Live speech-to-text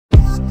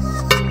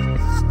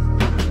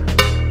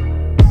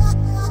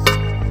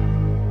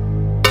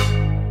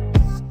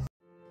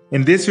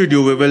In this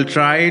video, we will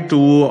try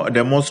to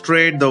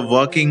demonstrate the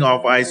working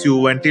of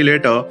ICU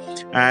ventilator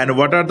and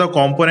what are the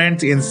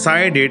components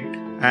inside it,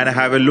 and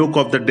have a look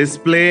of the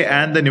display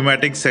and the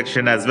pneumatic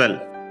section as well.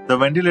 The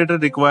ventilator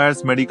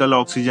requires medical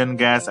oxygen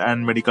gas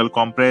and medical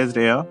compressed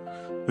air,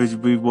 which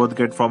we both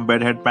get from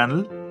bedhead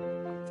panel.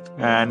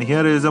 And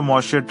here is a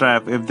moisture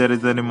trap. If there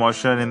is any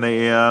moisture in the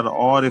air,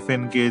 or if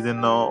in case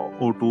in the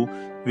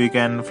O2, we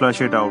can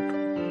flush it out.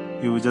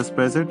 You just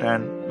press it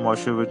and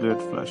moisture will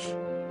get flush.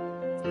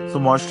 So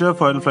moisture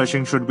foil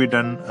flushing should be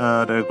done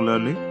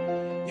regularly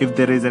if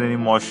there is any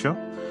moisture.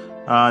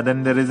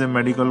 Then there is a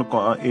medical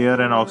air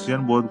and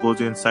oxygen, both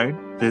goes inside.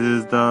 This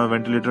is the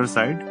ventilator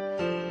side,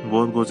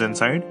 both goes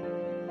inside.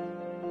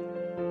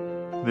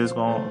 This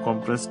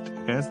compressed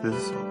gas, this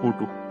is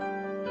O2,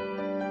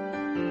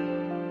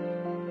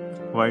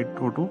 white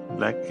O2,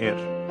 black air.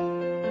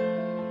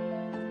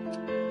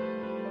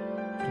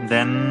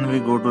 Then we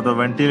go to the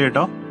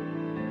ventilator.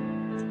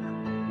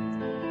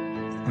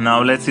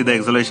 Now let's see the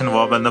exhalation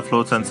valve and the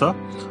flow sensor.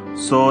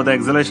 So the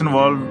exhalation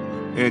valve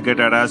get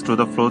attached to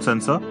the flow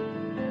sensor.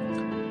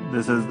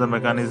 This is the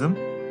mechanism.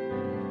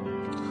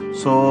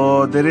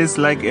 So there is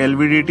like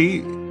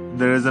LVDT,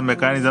 there is a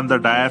mechanism, the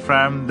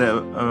diaphragm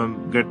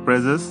get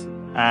presses,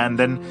 and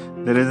then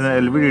there is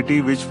an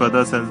LVDT which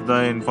further sends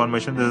the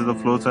information. This is the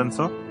flow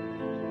sensor.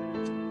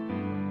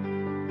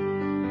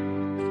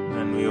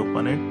 Then we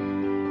open it.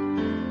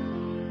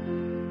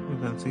 You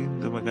can see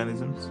the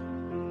mechanisms.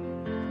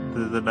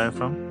 This is the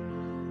diaphragm.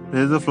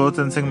 This is the flow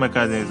sensing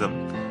mechanism.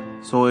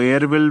 So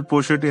air will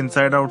push it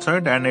inside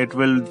outside and it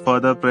will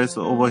further press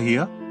over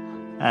here,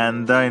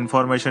 and the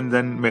information,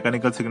 then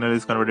mechanical signal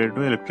is converted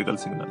to electrical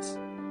signals.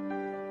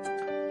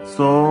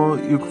 So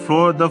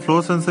the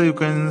flow sensor, you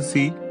can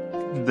see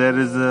there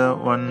is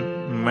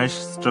one mesh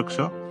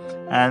structure,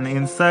 and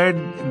inside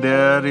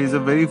there is a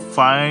very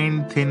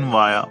fine thin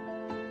wire.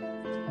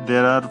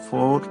 There are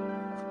 4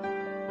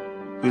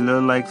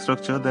 pillar like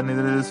structure, then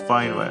there is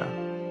fine wire.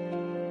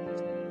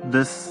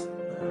 This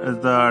is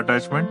the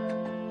attachment.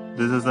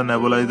 This is the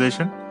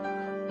nebulization,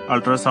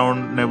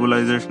 ultrasound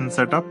nebulization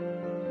setup.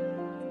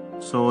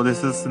 So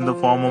this is in the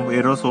form of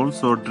aerosol,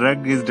 so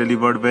drug is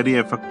delivered very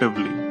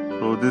effectively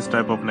through this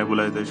type of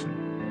nebulization.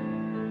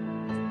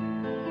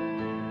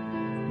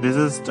 This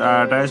is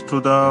attached to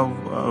the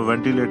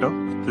ventilator.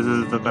 This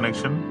is the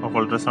connection of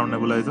ultrasound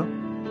nebulizer.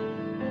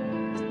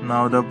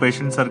 Now the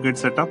patient circuit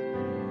setup.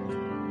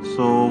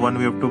 So one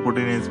we have to put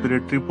in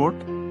inspiratory port,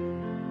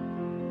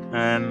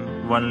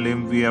 and one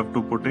limb we have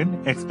to put in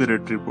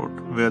expiratory port,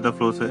 where the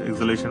flow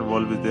exhalation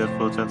valve is there,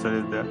 flow sensor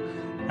is there.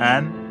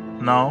 And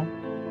now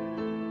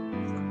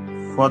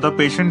for the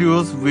patient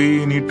use,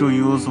 we need to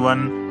use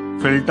one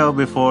filter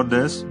before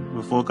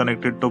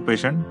connected to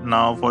patient.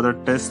 Now for the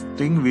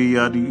testing, we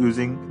are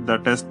using the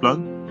test plug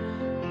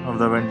of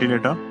the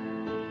ventilator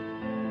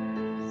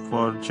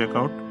for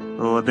checkout.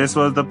 So this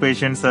was the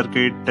patient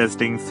circuit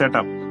testing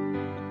setup.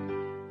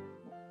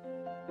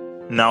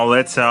 Now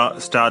let's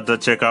start the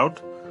checkout.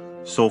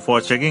 So for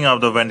checking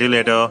out the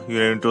ventilator, you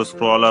need to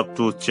scroll up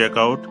to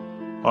checkout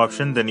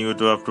option, then you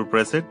have to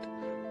press it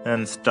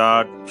and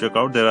start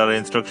checkout. There are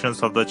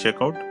instructions of the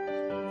checkout,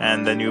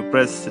 and then you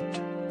press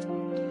it.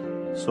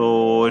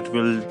 So it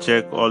will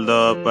check all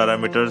the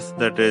parameters,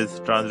 that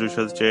is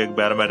transducer check,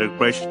 barometric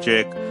pressure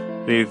check,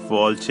 reef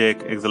valve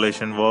check,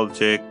 exhalation valve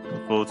check,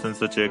 flow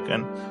sensor check,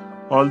 and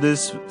all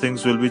these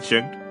things will be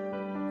checked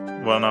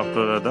one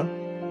after another.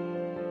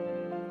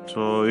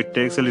 So it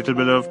takes a little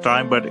bit of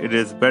time, but it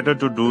is better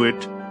to do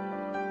it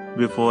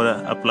before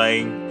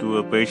applying to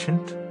a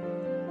patient.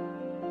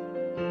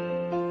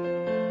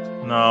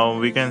 Now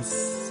we can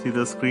see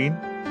the screen,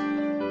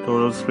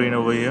 total screen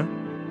over here.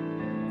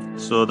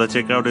 So the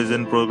checkout is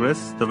in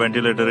progress. The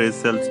ventilator is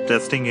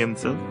self-testing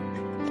himself.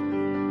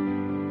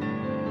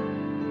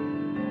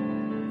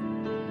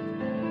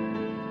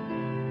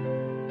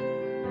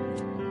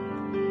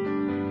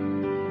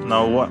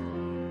 Now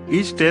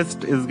each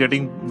test is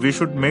we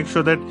should make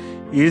sure that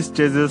each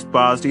test is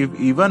passed.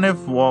 Even if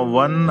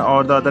one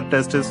or the other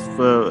test is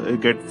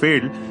get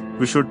failed,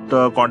 we should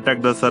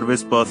contact the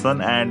service person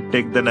and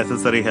take the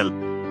necessary help.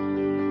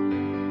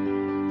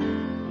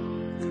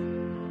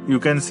 You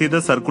can see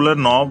the circular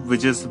knob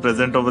which is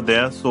present over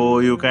there, so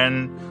you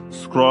can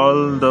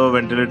scroll the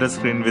ventilator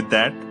screen with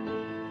that.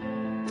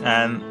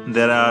 And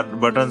there are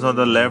buttons on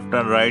the left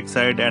and right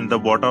side and the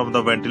bottom of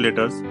the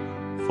ventilators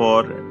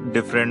for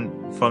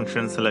different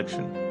function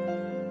selection.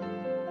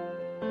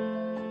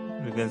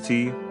 You can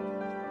see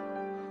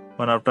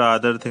one after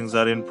other things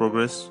are in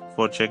progress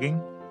for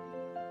checking.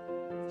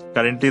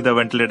 Currently the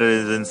ventilator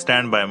is in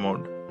standby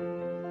mode.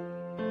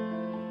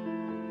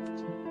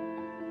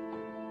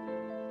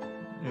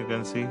 You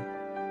can see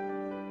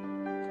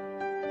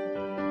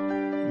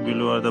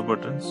below are the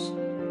buttons.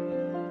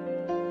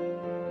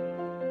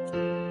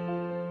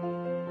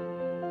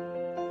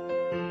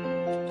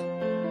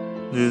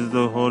 This is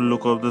the whole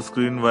look of the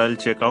screen while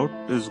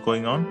checkout is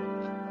going on.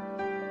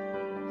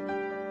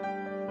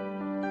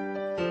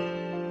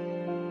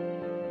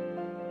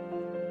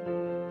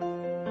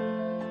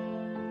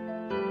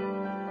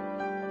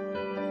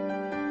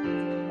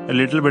 A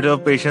little bit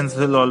of patience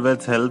will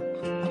always help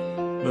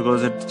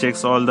because it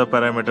checks all the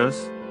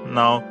parameters.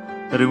 Now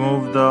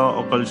remove the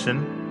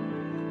occlusion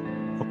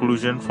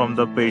from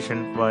the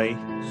patient Y.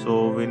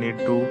 So we need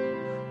to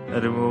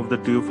remove the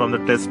tube from the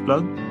test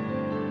plug.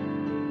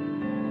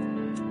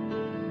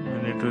 We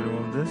need to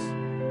remove this.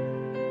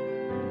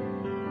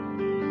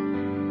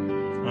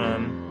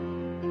 And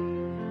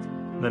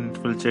then it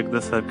will check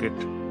the circuit.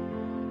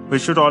 We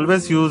should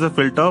always use a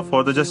filter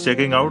for the just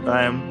checking out.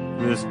 I am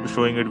just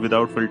showing it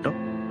without filter.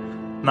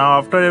 Now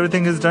after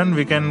everything is done,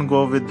 we can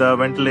go with the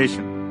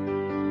ventilation.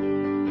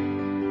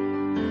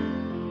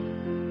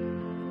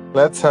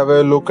 Let's have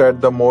a look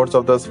at the modes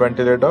of this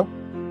ventilator.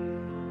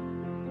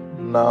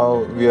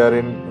 Now we are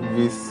in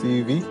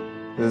VCV.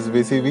 This is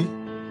VCV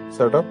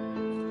setup.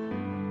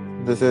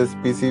 This is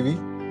PCV.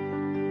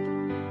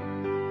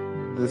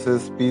 This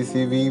is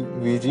PCV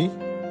VG.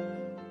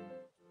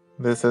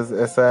 This is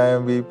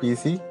SIMV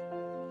PC.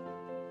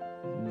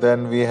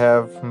 Then we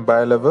have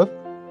bi-level,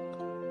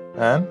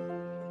 and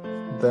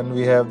then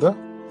we have the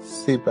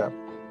CPAP.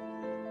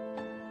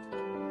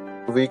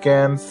 We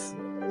can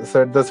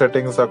set the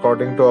settings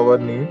according to our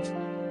needs,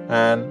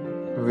 and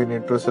we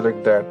need to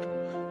select that.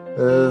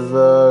 There is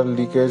a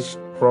leakage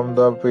from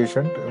the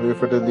patient.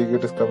 If it is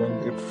leakage is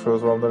coming, it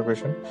shows from the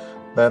patient.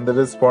 Then there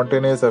is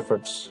spontaneous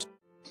efforts.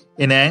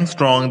 In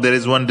Engstrome, there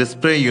is one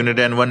display unit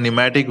and one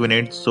pneumatic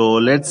unit. So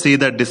let's see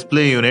the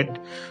display unit.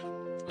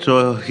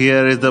 So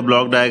here is the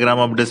block diagram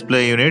of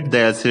display unit, the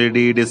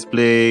LCD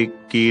display,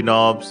 key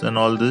knobs and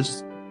all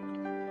this.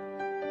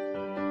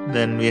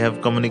 Then we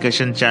have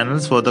communication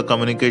channels for the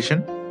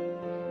communication.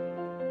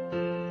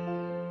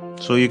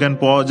 So you can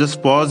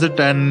just pause it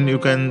and you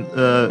can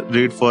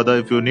read further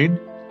if you need.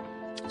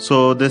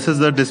 So this is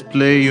the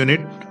display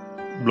unit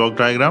block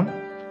diagram.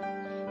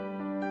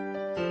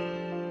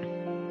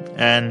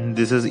 And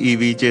this is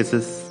EV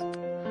chassis.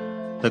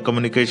 The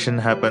communication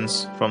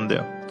happens from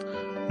there.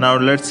 Now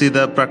let's see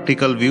the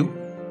practical view.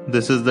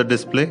 This is the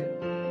display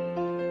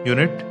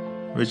unit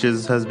which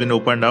has been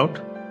opened out.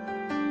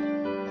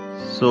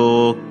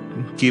 So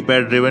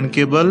keypad driven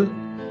cable.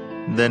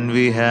 Then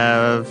we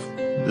have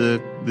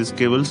these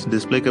cables,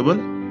 display cable.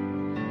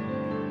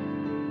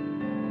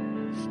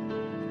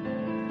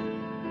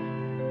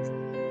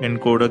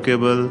 Encoder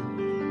cable.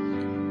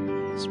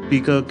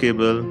 Speaker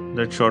cable,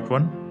 that short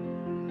one.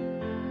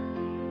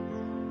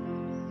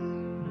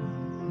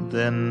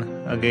 Then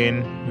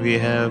again we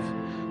have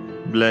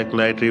black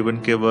light ribbon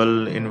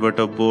cable,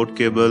 inverter board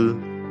cable.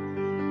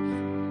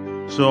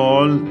 So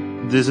all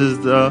this is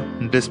the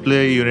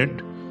display unit.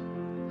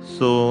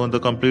 So the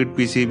complete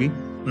PCB.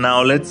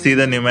 Now let's see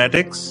the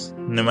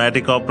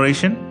pneumatic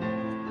operation.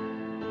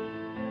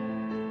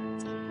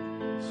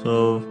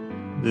 So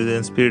this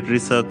is inspiratory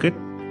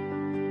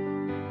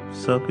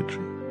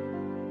circuitry.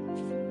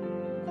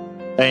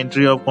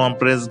 Entry of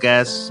compressed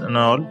gas and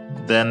all.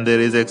 Then there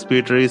is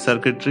expiratory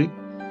circuitry.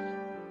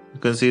 You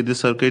can see the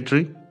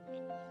circuitry,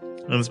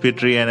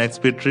 inspiratory and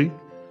expiratory.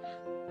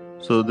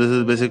 So this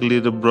is basically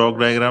the block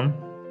diagram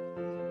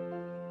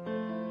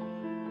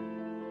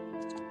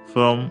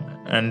from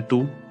and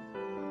to.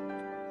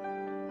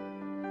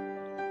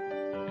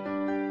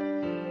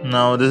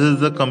 Now this is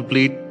the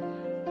complete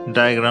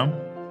diagram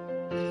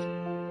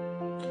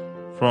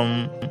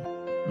from.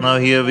 Now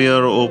here we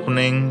are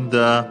opening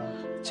the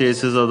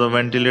chassis of the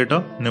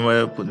ventilator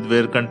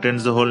where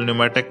contains the whole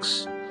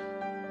pneumatics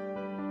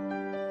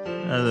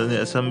and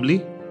the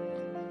assembly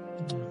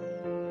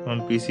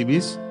on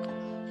PCBs.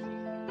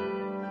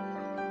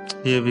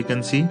 Here we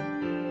can see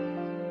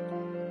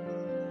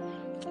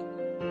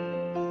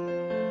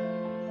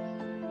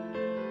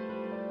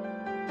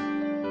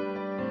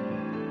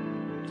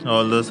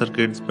all the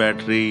circuits,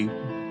 battery.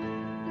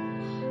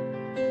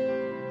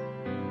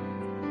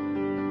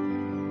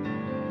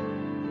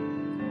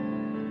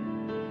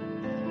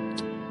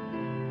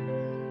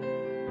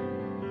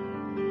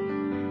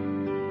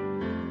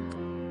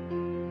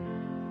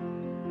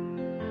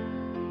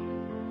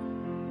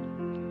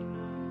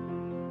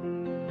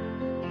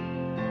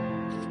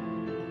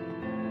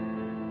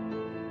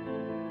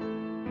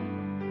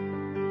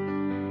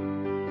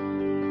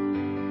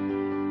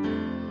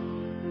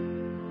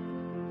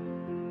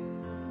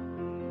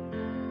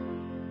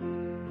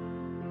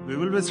 We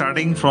will be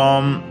starting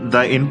from the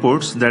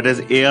inputs, that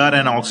is air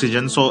and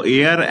oxygen. So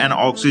air and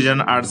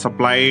oxygen are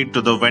supplied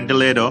to the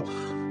ventilator.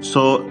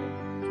 So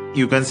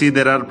you can see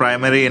there are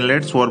primary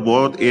inlets for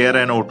both air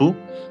and O2.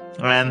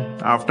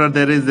 And after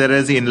there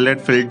is inlet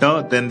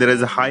filter, then there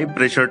is a high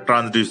pressure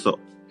transducer,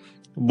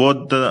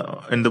 both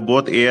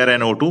air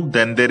and O2.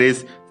 Then there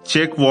is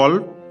check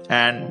valve,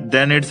 and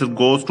then it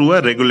goes to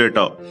a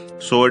regulator.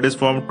 So it is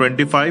from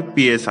 25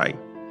 psi.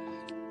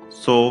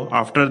 So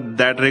after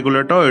that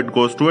regulator, it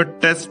goes to a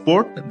test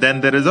port.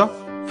 Then there is a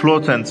flow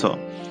sensor.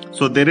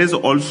 So there is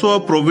also a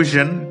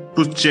provision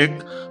to check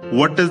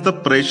what is the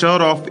pressure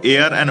of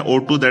air and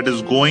O2 that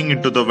is going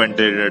into the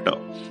ventilator.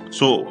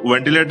 So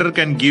ventilator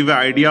can give an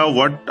idea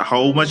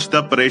how much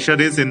the pressure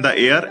is in the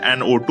air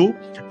and O2,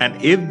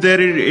 and if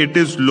it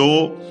is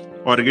low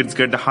or it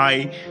gets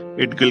high,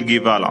 it will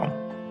give alarm.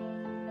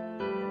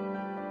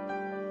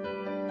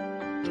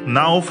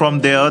 Now from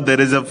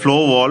there is a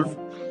flow valve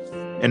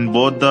in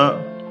both the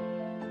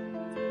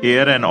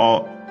air and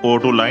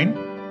O2 line.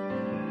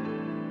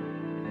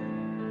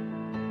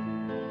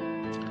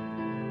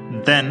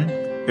 Then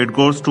it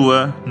goes to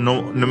a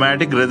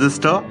pneumatic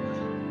resistor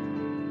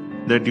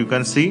that you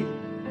can see.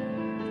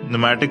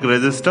 Pneumatic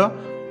resistor,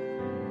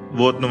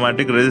 both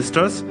pneumatic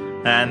resistors,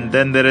 and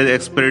then there is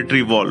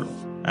expiratory valve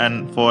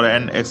and for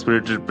an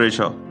expiratory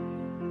pressure.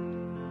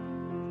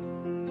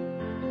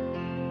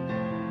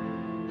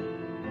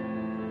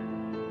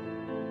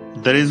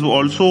 There is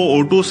also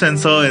O2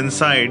 sensor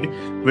inside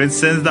which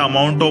sends the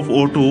amount of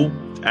O2,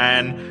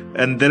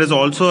 and there is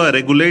also a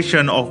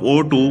regulation of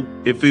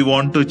O2 if we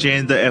want to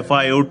change the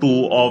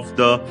FiO2 of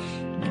the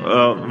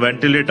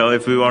ventilator,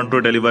 if we want to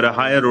deliver a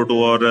higher O2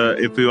 or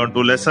if we want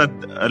to lesser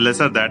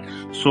that.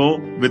 So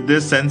with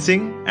this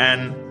sensing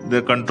and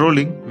the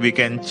controlling, we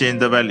can change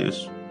the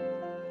values.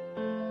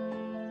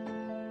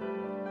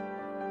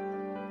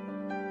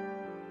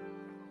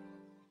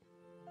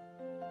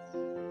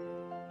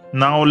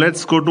 Now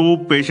let's go to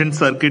patient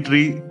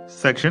circuitry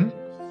section.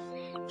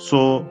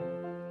 So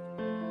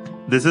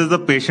this is the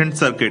patient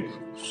circuit.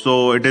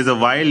 So it is a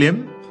Y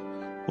limb.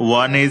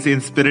 One is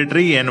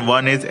inspiratory and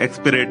one is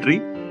expiratory.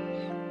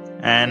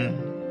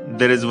 And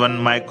there is one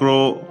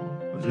micro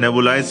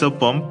nebulizer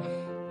pump.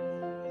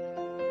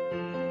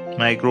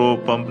 Micro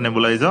pump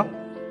nebulizer.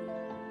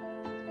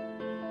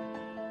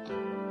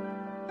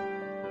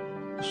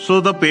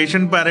 So the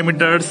patient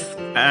parameters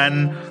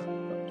and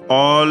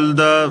all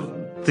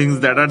the things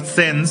that are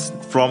sensed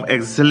from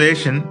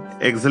exhalation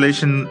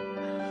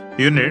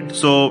unit.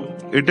 So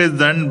it is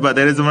done, but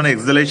there is one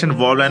exhalation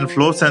valve and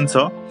flow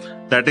sensor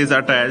that is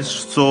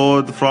attached.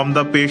 So from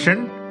the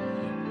patient,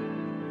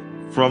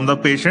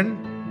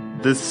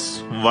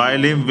 this Y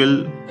limb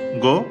will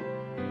go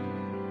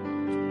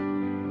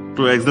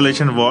to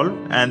exhalation valve,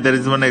 and there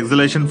is one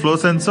exhalation flow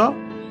sensor,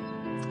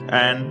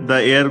 and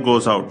the air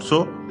goes out.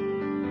 So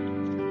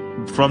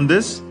from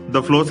this,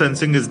 the flow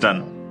sensing is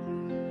done.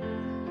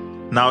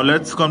 Now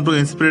let's come to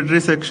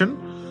inspiratory section.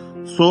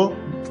 So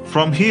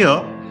from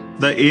here,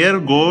 the air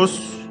goes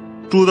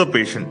to the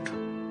patient.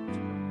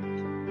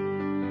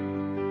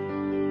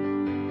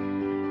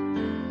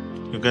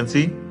 You can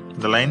see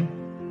the line.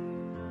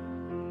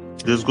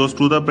 This goes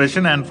to the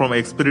patient, and from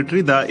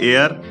expiratory, the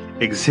air,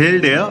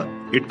 exhaled air,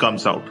 it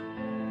comes out.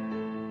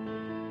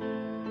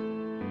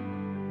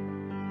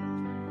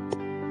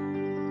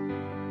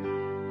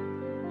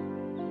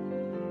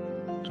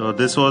 So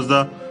this was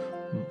the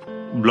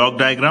block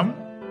diagram.